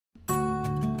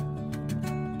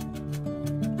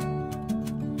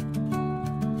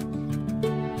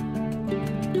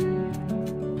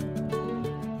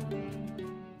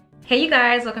Hey you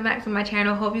guys, welcome back to my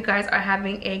channel. Hope you guys are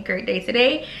having a great day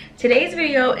today. Today's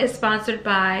video is sponsored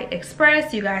by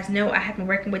Express. You guys know I have been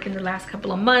working with them the last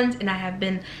couple of months and I have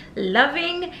been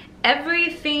loving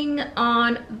everything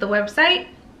on the website.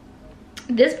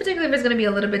 This particular video is going to be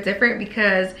a little bit different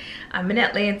because I'm in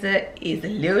Atlanta, it's a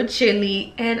little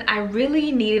chilly, and I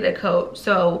really needed a coat.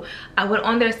 So I went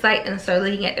on their site and started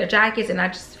looking at their jackets and I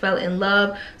just fell in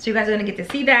love. So you guys are going to get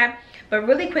to see that. But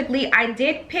really quickly, I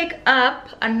did pick up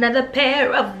another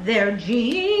pair of their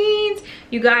jeans.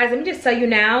 You guys, let me just tell you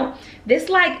now, this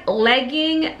like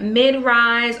legging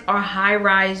mid-rise or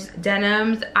high-rise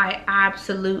denims, I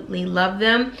absolutely love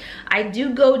them. I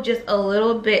do go just a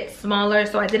little bit smaller,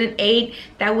 so I did an 8.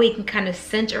 That way it can kind of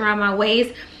cinch around my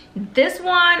waist. This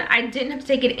one, I didn't have to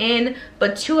take it in,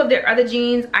 but 2 of their other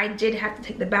jeans, I did have to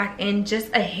take the back in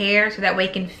just a hair so that way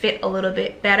it can fit a little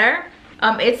bit better.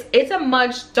 It's a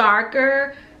much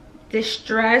darker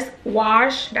distress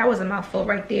wash. That was a mouthful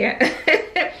right there.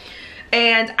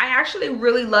 And I actually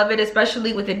really love it,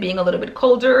 especially with it being a little bit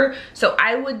colder. So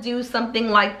I would do something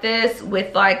like this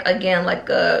with like, again, like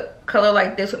a color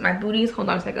like this with my booties. Hold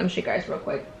on a second, let me show you guys real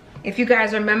quick. If you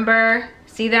guys remember,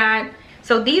 see that?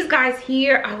 So these guys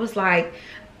here, I was like,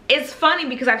 it's funny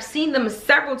because I've seen them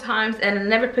several times and I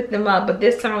never picked them up, but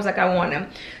this time I was like, I want them.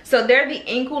 So they're the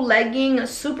ankle legging,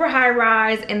 super high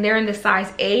rise, and they're in the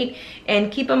size 8.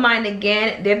 And keep in mind,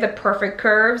 again, they're the perfect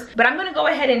curves. But I'm gonna go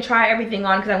ahead and try everything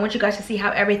on because I want you guys to see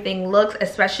how everything looks,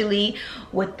 especially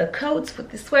with the coats, with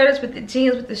the sweaters, with the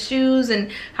jeans, with the shoes,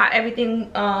 and how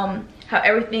everything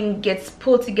gets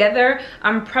pulled together.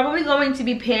 I'm probably going to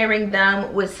be pairing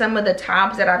them with some of the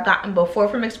tops that I've gotten before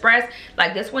from Express.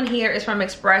 Like this one here is from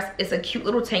Express. It's a cute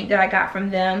little tank that I got from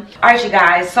them. All right, you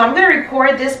guys, so I'm gonna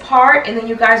record this part and then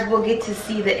you guys will get to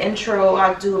see the intro.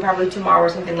 I'll do probably tomorrow or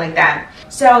something like that.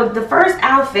 So the first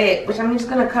outfit, which I'm just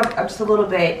gonna cover up just a little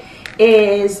bit,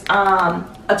 is a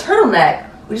turtleneck,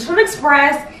 which is from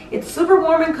Express. It's super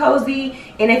warm and cozy,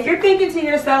 and if you're thinking to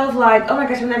yourself like, oh my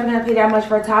gosh, I'm never gonna pay that much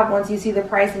for a top, once you see the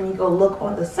price and you go look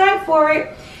on the site for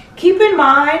it, keep in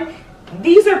mind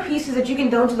these are pieces that you can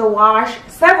throw into the wash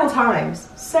several times,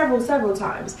 several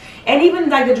times, and even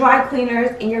like the dry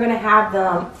cleaners, and you're gonna have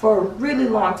them for a really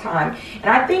long time. And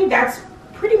I think that's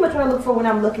pretty much what I look for when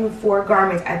I'm looking for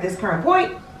garments at this current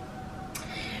point.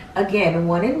 Again,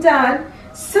 one and done.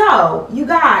 So you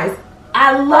guys,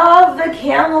 I love the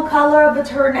camel color of the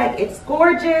turtleneck. It's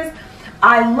gorgeous.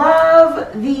 I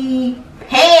love the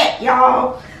pant,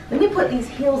 y'all. Let me put these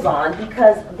heels on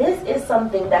because this is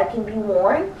something that can be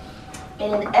worn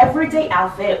in an everyday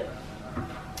outfit,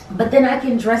 but then I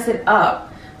can dress it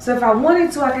up. So if I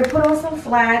wanted to, I could put on some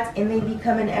flats and they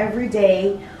become an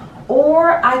everyday,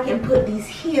 or I can put these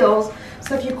heels.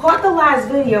 So if you caught the last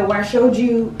video where I showed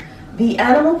you the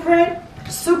animal print,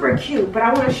 super cute, but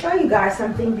I want to show you guys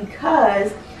something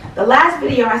because the last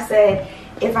video I said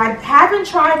if I haven't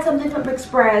tried something from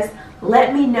Express,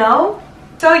 let me know.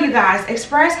 So you guys,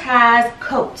 Express has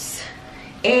coats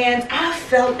and I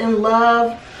fell in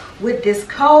love with this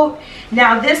coat.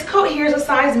 Now this coat here is a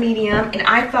size medium and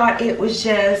I thought it was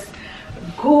just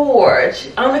gorgeous.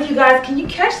 I don't know if you guys, can you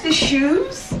catch the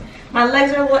shoes? My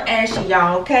legs are a little ashy,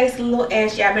 y'all, okay? It's a little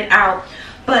ashy, I've been out.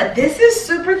 But this is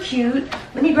super cute.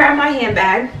 Let me grab my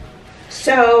handbag.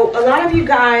 So a lot of you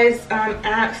guys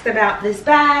asked about this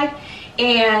bag,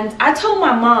 and I told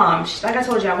my mom, like I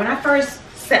told y'all, when I first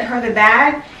sent her the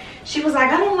bag, she was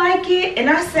like, I don't like it.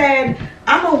 And I said,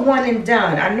 I'm a one and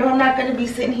done. I know I'm not going to be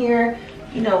sitting here,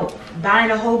 you know, buying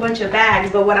a whole bunch of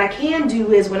bags, but what I can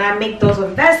do is when I make those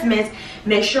investments,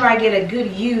 make sure I get a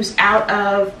good use out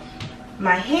of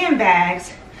my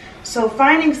handbags. So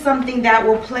finding something that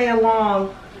will play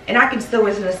along, and I can still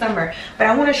wear this in the summer, but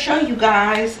I want to show you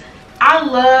guys. I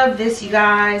love this, you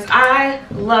guys. I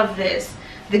love this.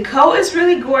 The coat is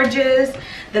really gorgeous.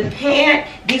 The pant,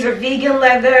 these are vegan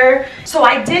leather. So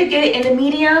I did get it in the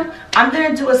medium. I'm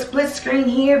gonna do a split screen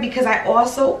here because I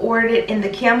also ordered it in the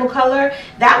camel color.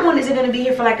 That one isn't gonna be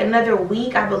here for like another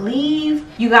week, I believe.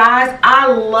 You guys,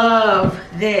 I love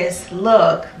this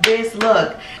look,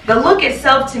 The look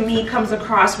itself to me comes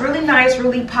across really nice,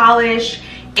 really polished,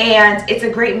 and it's a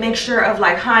great mixture of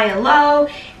like high and low.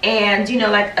 And you know,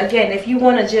 like again, if you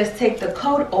wanna just take the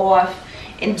coat off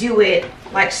and do it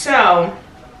like so,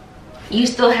 you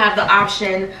still have the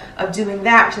option of doing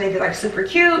that, which I think is like super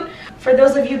cute. For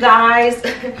those of you guys,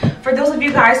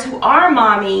 who are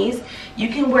mommies, you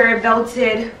can wear it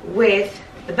belted with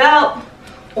the belt,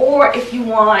 or if you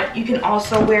want, you can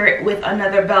also wear it with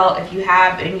another belt if you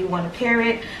have and you want to pair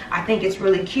it. I think it's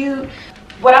really cute.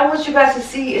 What I want you guys to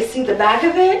see is the back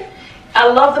of it. I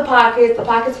love the pockets. The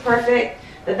pocket's perfect.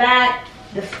 The back,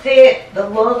 the fit, the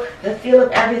look, the feel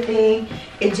of everything.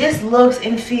 It just looks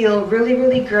and feels really,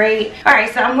 really great. All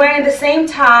right, so I'm wearing the same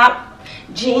top.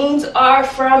 Jeans are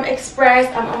from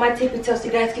Express. I'm on my tippy toes so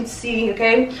you guys can see,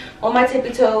 okay? On my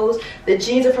tippy toes. The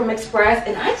jeans are from Express,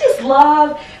 and I just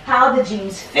love how the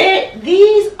jeans fit.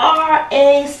 These are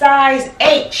a size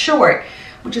 8 short,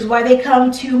 which is why they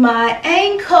come to my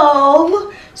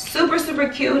ankle. Super, super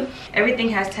cute. Everything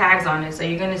has tags on it, so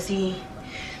you're gonna see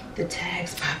the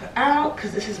tags pop out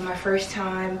because this is my first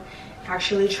time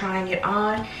actually trying it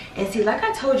on. And see, like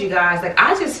I told you guys, like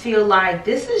I just feel like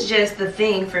this is just the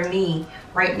thing for me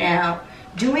right now,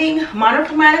 doing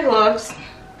monochromatic looks.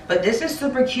 But this is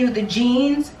super cute. The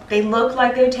jeans, they look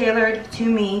like they're tailored to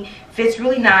me. Fits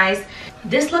really nice.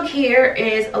 This look here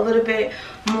is a little bit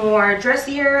more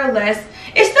dressier, less,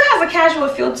 it still has a casual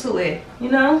feel to it, you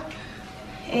know?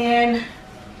 And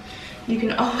you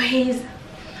can always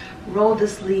roll the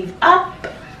sleeve up.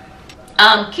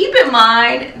 Keep in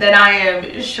mind that I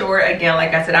am short. Again,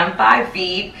 like I said, I'm 5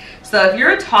 feet. So if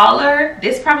you're taller,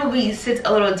 this probably sits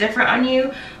a little different on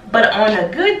you. But on a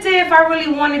good day, if I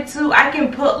really wanted to, I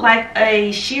can put like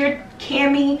a sheer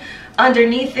cami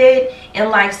underneath it and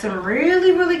like some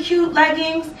really, really cute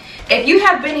leggings. If you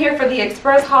have been here for the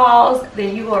Express hauls,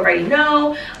 then you already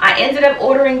know. I ended up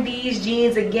ordering these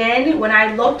jeans again. When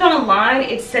I looked online,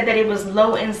 it said that it was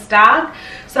low in stock.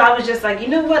 So I was just like, you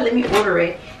know what, let me order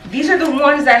it. These are the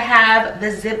ones that have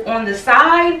the zip on the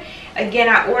side. Again,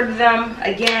 I ordered them.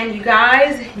 Again, you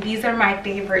guys, these are my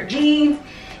favorite jeans.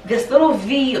 This little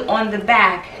V on the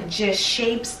back just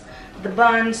shapes the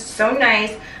buns so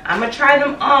nice. I'm gonna try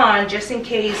them on just in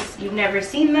case you've never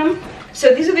seen them.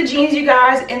 So these are the jeans, you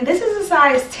guys, and this is a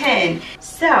size 10.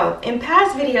 So in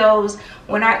past videos,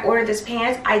 when I ordered this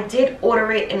pants, I did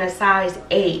order it in a size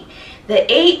 8.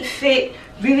 The 8 fit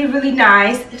really, really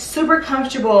nice, super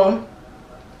comfortable.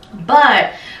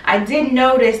 But I did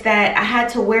notice that I had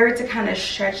to wear it to kind of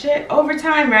stretch it over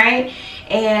time, right?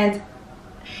 And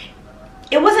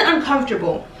it wasn't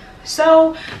uncomfortable.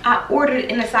 So I ordered it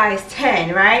in a size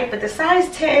 10, right? But the size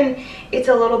 10, it's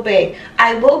a little big.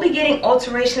 I will be getting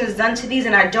alterations done to these,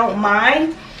 and I don't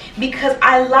mind because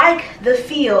I like the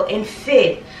feel and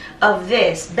fit of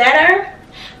this better.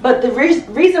 But the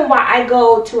reason why I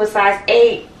go to a size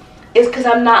 8 is because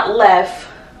I'm not left.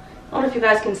 I don't know if you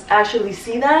guys can actually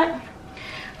see that.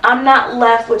 I'm not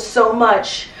left with so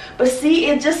much. But see,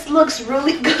 it just looks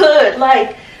really good.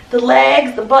 Like the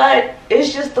legs, the butt,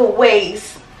 it's just the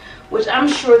waist, which I'm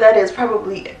sure that is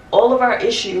probably all of our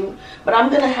issue. But I'm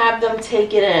going to have them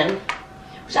take it in,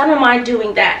 which I don't mind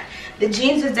doing that. The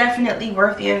jeans is definitely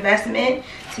worth the investment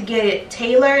to get it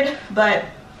tailored. But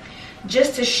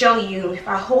just to show you, if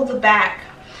I hold the back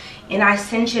and I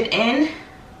cinch it in,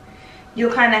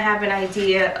 you'll kind of have an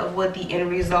idea of what the end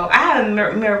result. I have a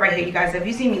mirror right here, you guys. If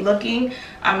you see me looking,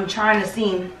 I'm trying to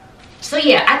see. So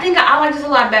yeah, I think I like this a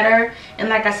lot better. And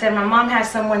like I said, my mom has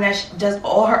someone that does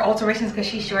all her alterations because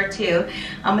she's short too.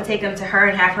 I'm gonna take them to her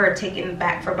and have her take it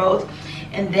back for both.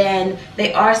 And then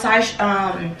they are size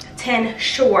 10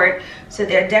 short, so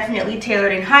they're definitely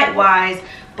tailored in height wise.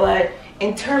 But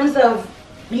in terms of,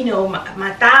 you know,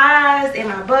 my thighs and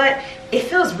my butt, it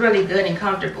feels really good and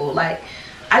comfortable. Like,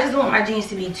 I just don't want my jeans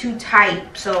to be too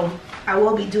tight, so I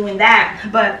will be doing that.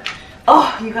 But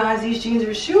oh, you guys, these jeans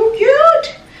are so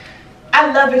cute.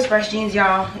 I love Express jeans,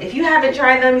 y'all. If you haven't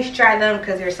tried them, you should try them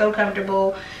because they're so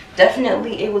comfortable.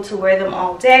 Definitely able to wear them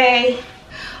all day.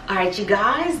 All right, you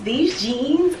guys, these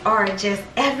jeans are just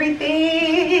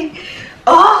everything.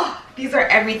 Oh, these are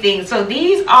everything. So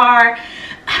these are,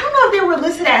 I don't know if they were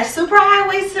listed as super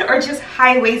high-waisted or just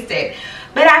high-waisted.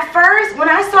 But at first, when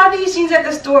I saw these jeans at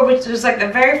the store, which was like the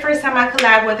very first time I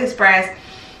collabed with Express,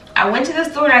 I went to the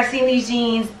store and I seen these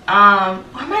jeans. I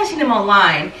might have seen them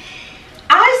online.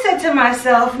 I said to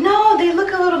myself, no, they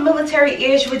look a little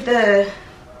military-ish with the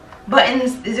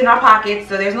buttons is in our pockets,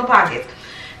 so there's no pockets.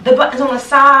 The buttons on the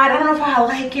side, I don't know if I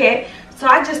like it. So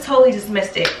I just totally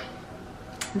dismissed it.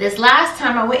 This last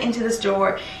time I went into the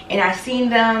store and I seen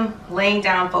them laying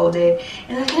down folded,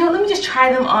 and I was like, you know, let me just try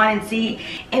them on and see.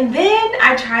 And then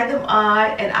I tried them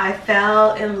on and I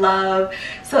fell in love.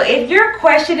 So if you're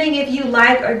questioning if you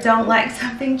like or don't like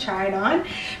something, try it on,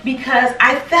 because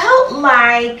I felt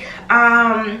like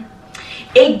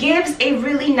it gives a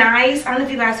really nice, I don't know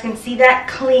if you guys can see that,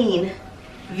 clean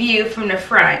view from the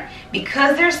front.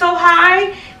 Because they're so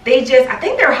high, they just, I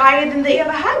think they're higher than the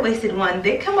other high-waisted one.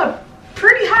 They come up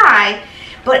pretty high,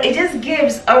 but it just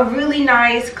gives a really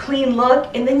nice clean look,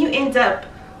 and then you end up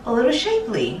a little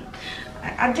shapely.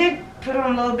 I did put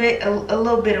on a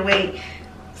little bit of weight,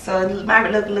 so it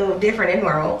might look a little different in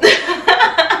normal. But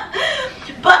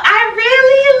I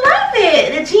really love it.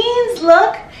 the jeans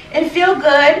look and feel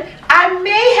good. I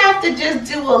may have to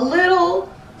just do a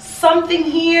little something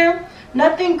here,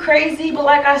 nothing crazy, but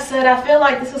like I said, I feel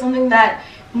like this is something that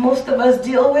most of us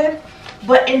deal with.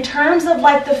 But in terms of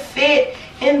like the fit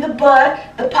in the butt,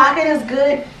 the pocket is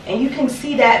good, and you can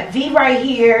see that V right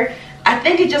here. I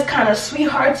think it just kind of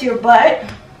sweethearts your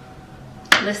butt.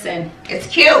 Listen, it's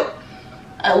cute.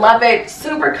 I love it.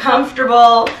 Super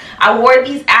comfortable. I wore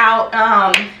these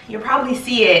out. You'll probably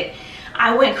see it.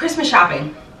 I went Christmas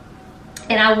shopping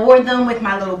and I wore them with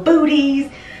my little booties.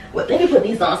 Well, let me put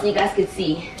these on so you guys can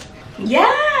see.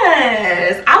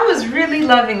 Yes, I was really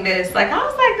loving this. Like, I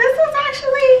was like, this is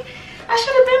actually, I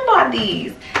should have been bought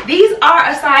these. These are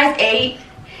a size 8.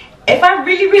 If I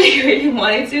really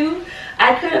wanted to,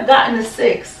 I could have gotten a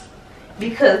 6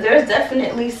 because there's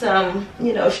definitely some,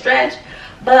 you know, stretch.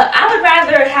 But I would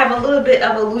rather have a little bit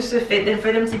of a looser fit than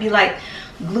for them to be like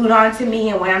glued onto me,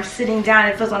 and when I'm sitting down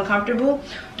it feels uncomfortable.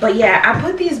 But yeah, I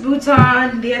put these boots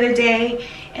on the other day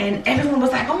and everyone was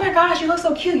like, oh my gosh, you look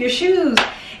so cute, your shoes.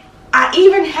 I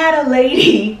even had a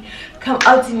lady come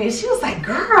up to me and she was like,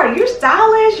 girl, you're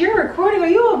stylish, you're recording, are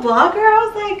you a blogger? I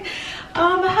was like,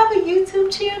 I have a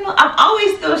YouTube channel. I'm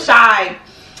always still shy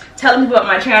telling people about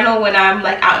my channel when I'm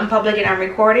like out in public and I'm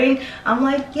recording. I'm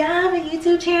like, yeah, I have a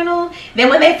YouTube channel. Then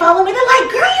when they follow me, they're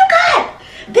like, girl, you got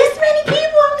this many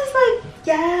people. I'm just like,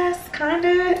 yes,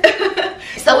 kinda.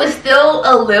 So it's still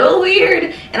a little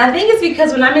weird, and I think it's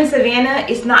because when I'm in Savannah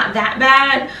it's not that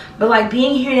bad, but like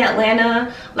being here in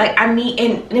Atlanta, like I meet,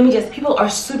 and let me just, people are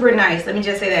super nice. Let me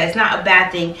just say that it's not a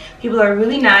bad thing. People are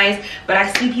really nice, but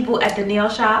I see people at the nail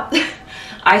shop.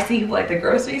 I see people at the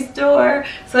grocery store,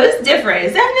 so it's different.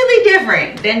 It's definitely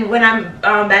different than when I'm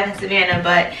back in Savannah.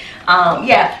 But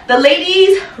yeah, the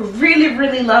ladies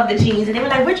really love the jeans, and they were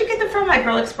like, where'd you get them from? Like,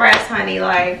 Girl Express, honey.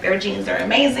 Like, their jeans are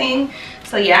amazing.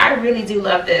 So yeah, I really do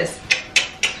love this.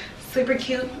 Super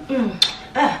cute.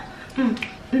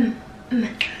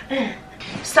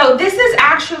 So this is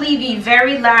actually the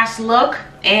very last look,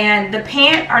 and the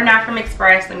pants are not from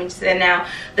Express. Let me just say that now.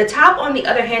 The top, on the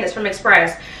other hand, is from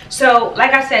Express. So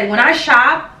like I said, when I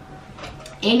shop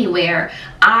anywhere,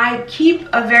 I keep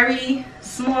a very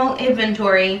small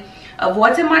inventory of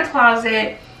what's in my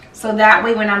closet, so that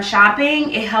way when I'm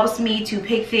shopping, it helps me to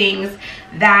pick things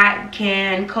that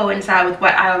can coincide with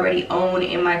what I already own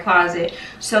in my closet.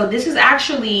 So this is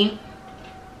actually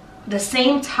the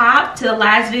same top to the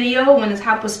last video when the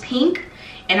top was pink,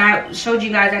 and I showed you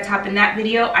guys that top in that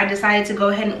video. I decided to go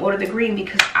ahead and order the green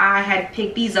because I had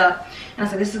picked these up, and I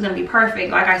was like, this is gonna be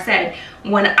perfect. Like I said,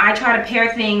 when I try to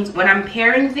pair things, when I'm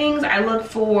pairing things, I look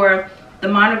for the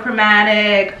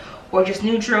monochromatic or just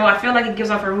neutral. I feel like it gives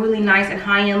off a really nice and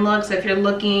high-end look. So if you're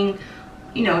looking,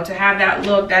 you know, to have that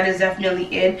look, that is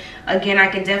definitely it. Again, I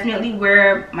can definitely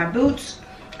wear my boots,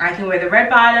 I can wear the red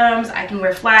bottoms, I can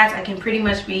wear flats, I can pretty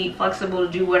much be flexible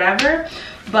to do whatever.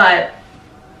 But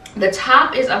the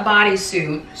top is a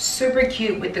bodysuit, super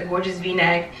cute with the gorgeous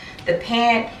v-neck. The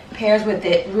pant pairs with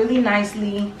it really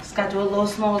nicely. It's got to do a little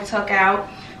small tuck out.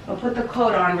 I'll put the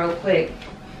coat on real quick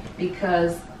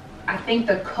because I think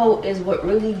the coat is what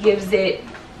really gives it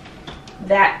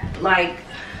that like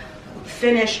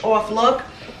finish off look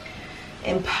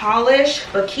and polish.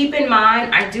 But keep in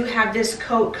mind, I do have this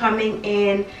coat coming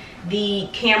in the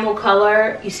camel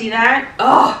color. You see that?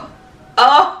 Oh,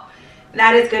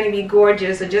 that is going to be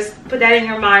gorgeous. So just put that in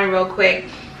your mind real quick.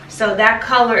 So that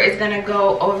color is going to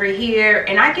go over here,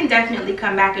 and I can definitely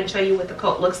come back and show you what the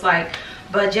coat looks like.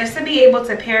 But just to be able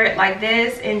to pair it like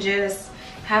this and just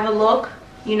have a look,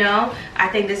 you know, I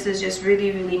think this is just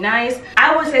really nice.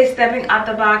 I would say stepping out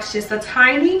the box just a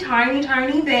tiny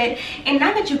bit, and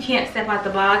not that you can't step out the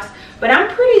box, but I'm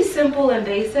pretty simple and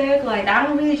basic. Like, I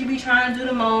don't really be trying to do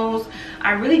the most.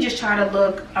 I really just try to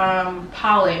look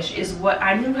polished is what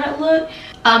I knew how to look,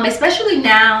 especially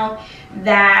now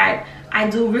that I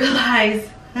do realize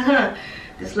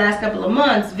this last couple of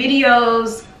months,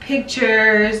 videos,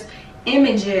 pictures,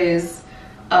 images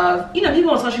of, you know,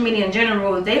 people on social media in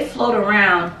general, they float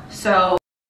around. So